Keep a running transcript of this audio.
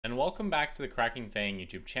welcome back to the Cracking FAANG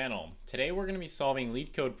YouTube channel. Today we're going to be solving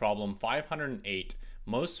Leetcode problem 508,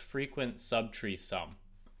 most frequent subtree sum.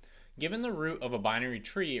 Given the root of a binary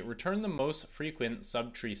tree, return the most frequent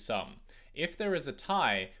subtree sum. If there is a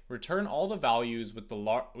tie, return all the values with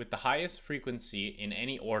the highest frequency in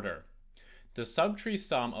any order. The subtree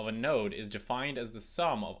sum of a node is defined as the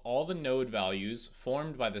sum of all the node values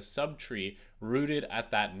formed by the subtree rooted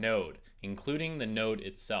at that node, including the node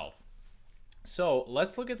itself. So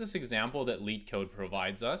let's look at this example that Leetcode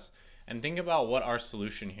provides us and think about what our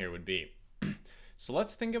solution here would be. So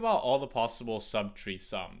let's think about all the possible subtree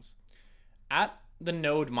sums. At the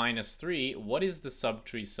node -3, what is the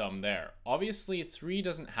subtree sum there? Obviously 3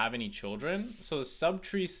 doesn't have any children, so the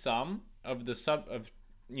subtree sum of the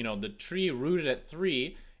tree rooted at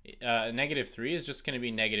 3, -3 is just going to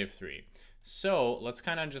be -3. So let's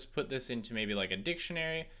kind of just put this into maybe like a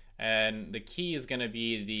dictionary, and the key is going to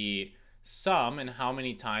be the sum and how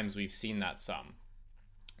many times we've seen that sum.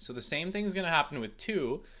 So the same thing is going to happen with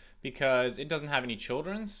 2 because it doesn't have any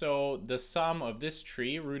children, so the sum of this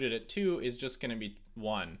tree rooted at 2 is just going to be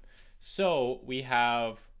 1. So we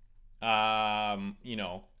have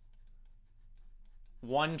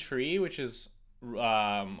one tree which is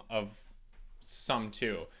of sum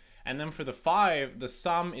 2, and then for the 5 the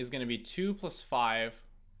sum is going to be 2 plus 5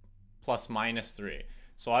 plus -3.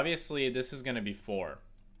 So obviously this is going to be 4.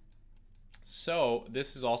 So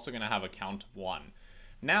this is also going to have a count of 1.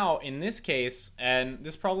 Now in this case, and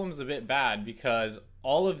this problem is a bit bad because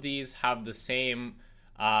all of these have the same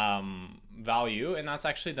value, and that's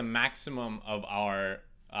actually the maximum of our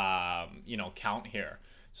count here.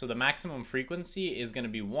 So the maximum frequency is going to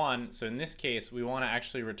be 1. So in this case, we want to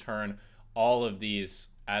actually return all of these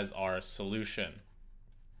as our solution,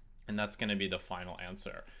 and that's going to be the final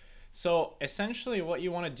answer. So essentially what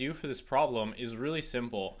you want to do for this problem is really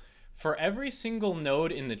simple. For every single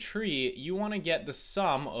node in the tree, you want to get the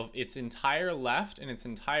sum of its entire left and its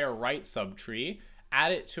entire right subtree,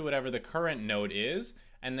 add it to whatever the current node is,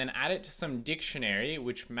 and then add it to some dictionary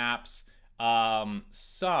which maps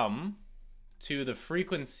sum to the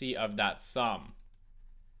frequency of that sum.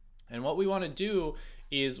 And what we want to do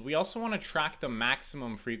is we also want to track the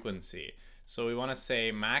maximum frequency. So we want to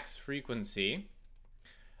say max frequency.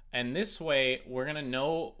 And this way, we're going to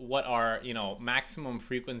know what our maximum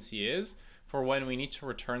frequency is for when we need to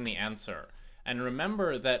return the answer. And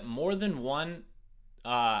remember that more than one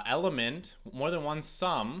element, more than one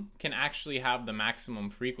sum can actually have the maximum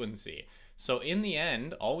frequency. So in the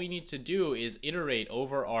end, all we need to do is iterate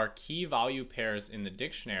over our key value pairs in the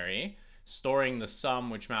dictionary, storing the sum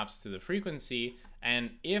which maps to the frequency.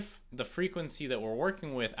 And if the frequency that we're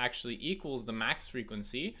working with actually equals the max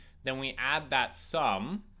frequency, then we add that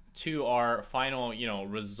sum to our final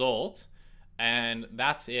result, and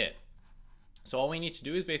that's it. So all we need to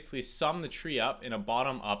do is basically sum the tree up in a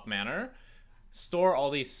bottom-up manner, store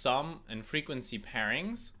all these sum and frequency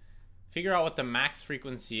pairings, figure out what the max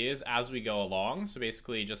frequency is as we go along. So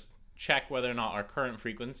basically just check whether or not our current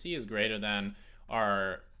frequency is greater than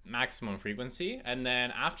our maximum frequency, and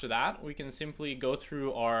then after that we can simply go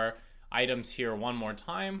through our items here one more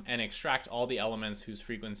time and extract all the elements whose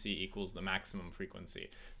frequency equals the maximum frequency.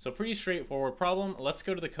 So pretty straightforward problem. Let's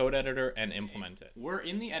go to the code editor and implement it. We're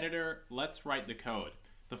in the editor. Let's write the code.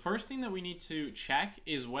 The first thing that we need to check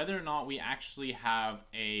is whether or not we actually have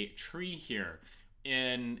a tree here.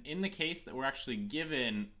 In the case that we're actually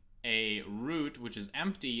given a root which is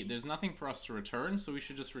empty, there's nothing for us to return, so we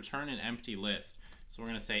should just return an empty list. So we're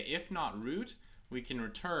going to say if not root, we can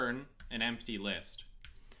return an empty list.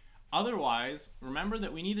 Otherwise, remember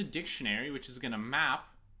that we need a dictionary which is going to map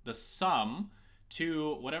the sum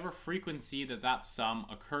to whatever frequency that sum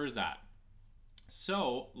occurs at.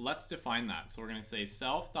 So let's define that. So we're going to say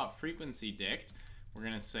self.frequencyDict. We're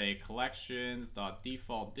going to say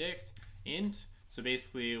collections.defaultDict int. So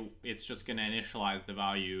basically, it's just going to initialize the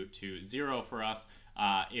value to 0 for us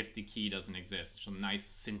if the key doesn't exist. So nice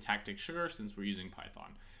syntactic sugar since we're using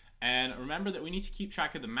Python. And remember that we need to keep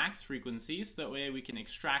track of the max frequency, so that way we can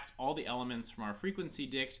extract all the elements from our frequency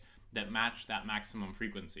dict that match that maximum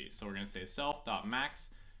frequency. So we're going to say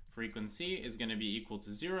self.maxFrequency is going to be equal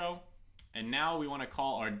to 0. And now we want to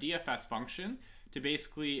call our Dfs function to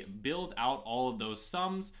basically build out all of those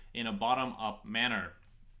sums in a bottom-up manner.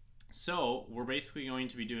 So we're basically going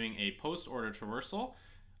to be doing a post-order traversal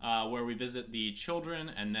where we visit the children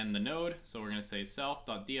and then the node. So we're going to say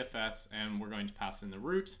self.dfs, and we're going to pass in the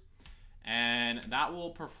root. And that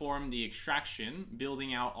will perform the extraction,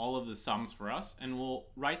 building out all of the sums for us, and we'll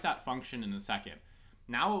write that function in a second.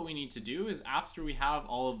 Now what we need to do is, after we have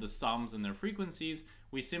all of the sums and their frequencies,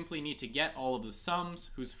 we simply need to get all of the sums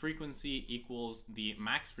whose frequency equals the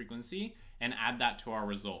max frequency and add that to our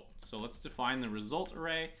result. So let's define the result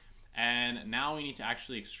array, and now we need to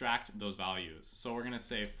actually extract those values. So we're going to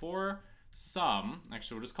say for sum,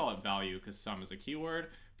 actually we'll just call it value because sum is a keyword,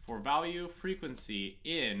 for value frequency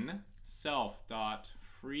in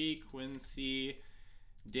self.frequency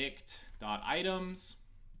dict.items,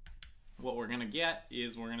 what we're going to get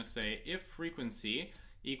is we're going to say if frequency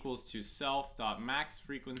equals to self.max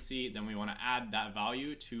frequency, then we want to add that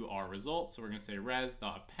value to our result. So we're going to say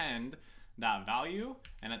res.append that value,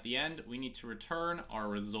 and at the end we need to return our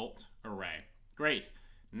result array. Great.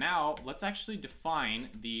 Now let's actually define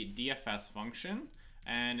the DFS function,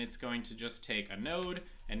 and it's going to just take a node,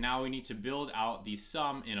 and now we need to build out the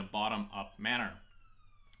sum in a bottom-up manner.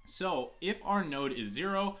 So if our node is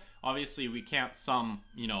 0, obviously we can't sum,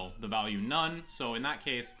 the value none. So in that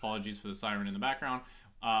case, apologies for the siren in the background,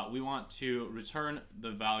 we want to return the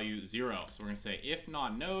value 0. So we're going to say if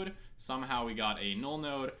not node, somehow we got a null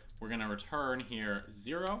node, we're going to return here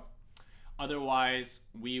 0. Otherwise,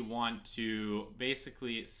 we want to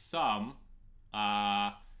basically sum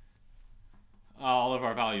all of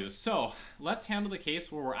our values. So let's handle the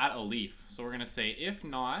case where we're at a leaf. So we're going to say if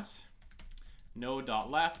not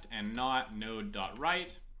node.left and not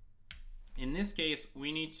node.right. In this case,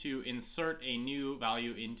 we need to insert a new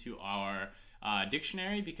value into our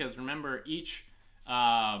dictionary, because remember, each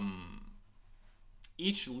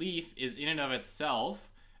leaf is in and of itself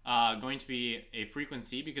going to be a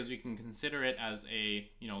frequency, because we can consider it as a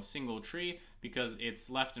single tree, because its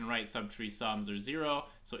left and right subtree sums are 0.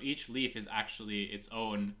 So each leaf is actually its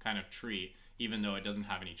own kind of tree, even though it doesn't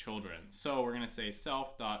have any children. So we're going to say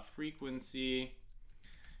self.frequency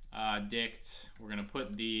dict. We're going to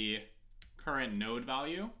put the current node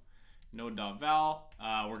value, node.val.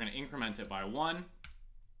 We're going to increment it by 1.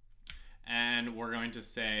 And we're going to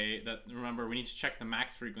say that, remember, we need to check the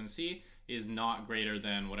max frequency is not greater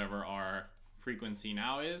than whatever our frequency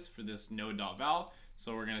now is for this node.val.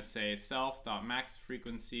 So we're going to say self.max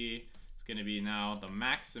frequency is going to be now the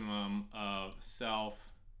maximum of self.max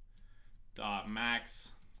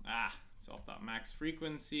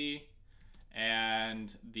frequency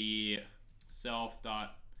and the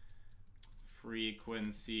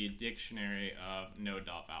self.frequency dictionary of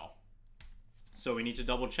node.val. So we need to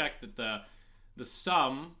double check that the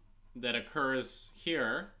sum that occurs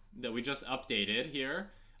here that we just updated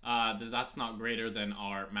here, that's not greater than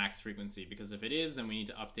our max frequency, because if it is, then we need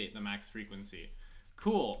to update the max frequency.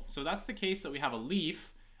 Cool. So that's the case that we have a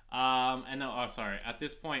leaf. At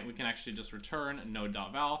this point we can actually just return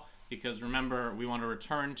node.val, because remember, we want to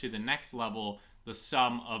return to the next level the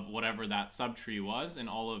sum of whatever that subtree was and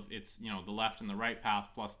all of its, the left and the right path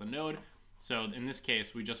plus the node. So in this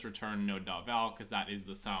case, we just return node.val because that is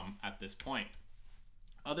the sum at this point.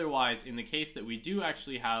 Otherwise, in the case that we do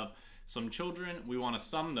actually have some children, we want to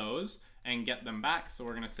sum those and get them back. So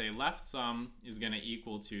we're going to say left sum is going to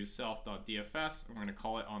equal to self.dfs, and we're going to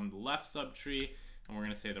call it on the left subtree, and we're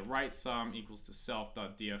going to say the right sum equals to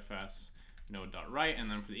self.dfs node.right.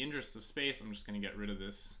 And then for the interest of space, I'm just going to get rid of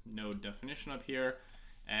this node definition up here.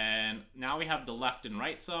 And now we have the left and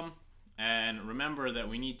right sum. And remember that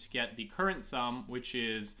we need to get the current sum, which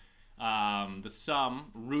is the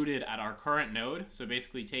sum rooted at our current node. So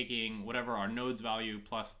basically taking whatever our node's value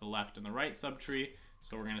plus the left and the right subtree.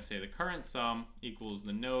 So we're going to say the current sum equals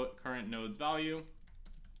the current node's value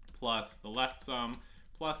plus the left sum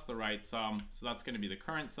plus the right sum. So that's going to be the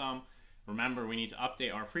current sum. Remember, we need to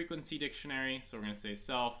update our frequency dictionary. So we're going to say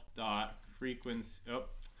self.frequency. Oh,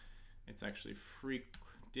 it's actually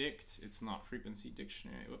dict. It's not frequency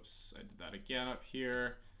dictionary. Whoops, I did that again up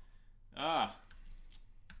here.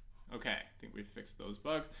 Okay, I think we fixed those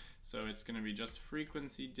bugs. So it's going to be just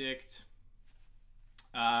frequency dict.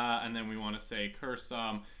 And then we want to say cur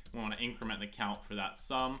sum. We want to increment the count for that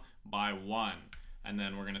sum by 1. And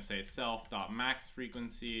then we're going to say self.max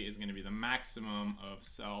frequency is going to be the maximum of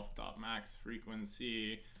self.max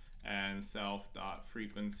frequency and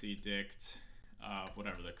self.frequency dict of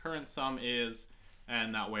whatever the current sum is.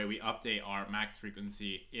 And that way we update our max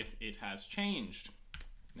frequency if it has changed.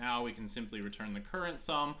 Now we can simply return the current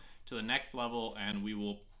sum to the next level, and we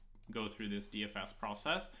will go through this DFS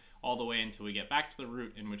process all the way until we get back to the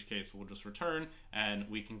root, in which case we'll just return and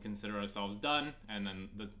we can consider ourselves done, and then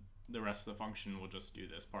the rest of the function will just do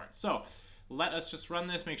this part. So let us just run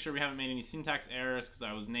this, make sure we haven't made any syntax errors because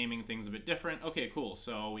I was naming things a bit different. Okay, cool.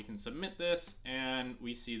 So we can submit this and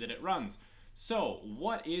we see that it runs. So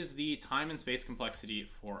what is the time and space complexity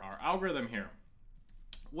for our algorithm here?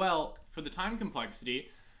 Well, for the time complexity,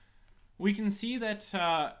 we can see that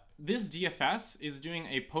this DFS is doing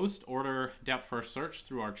a post-order depth first search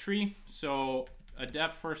through our tree. So a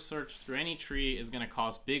depth first search through any tree is going to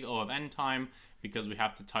cost big O of n time because we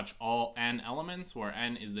have to touch all n elements, where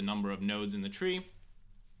n is the number of nodes in the tree.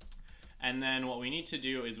 And then what we need to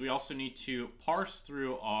do is we also need to parse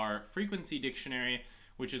through our frequency dictionary,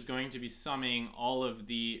 which is going to be storing all of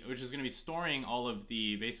the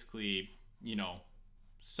basically, you know,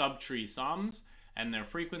 subtree sums and their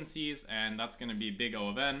frequencies, and that's going to be big O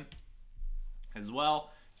of n as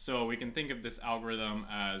well. So we can think of this algorithm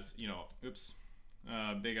as, you know,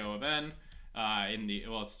 big O of n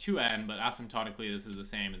it's 2n, but asymptotically this is the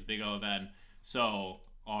same as big O of n. So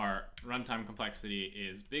our runtime complexity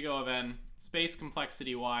is big O of n. Space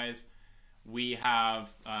complexity wise, we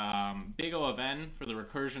have big O of n for the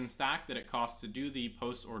recursion stack that it costs to do the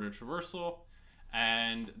post order traversal.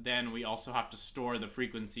 And then we also have to store the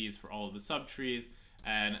frequencies for all of the subtrees,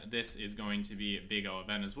 and this is going to be big O of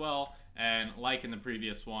n as well. And like in the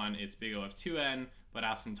previous one, it's big O of 2n, but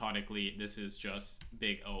asymptotically this is just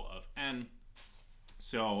big O of n.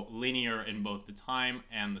 So linear in both the time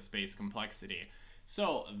and the space complexity.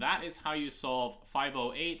 So that is how you solve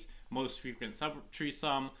 508, most frequent subtree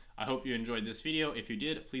sum. I hope you enjoyed this video. If you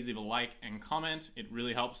did, please leave a like and comment. It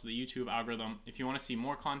really helps with the YouTube algorithm. If you want to see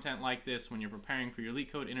more content like this when you're preparing for your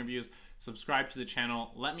Leetcode interviews, subscribe to the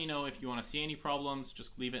channel. Let me know if you want to see any problems.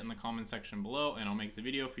 Just leave it in the comment section below and I'll make the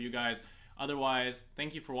video for you guys. Otherwise,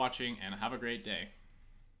 thank you for watching and have a great day.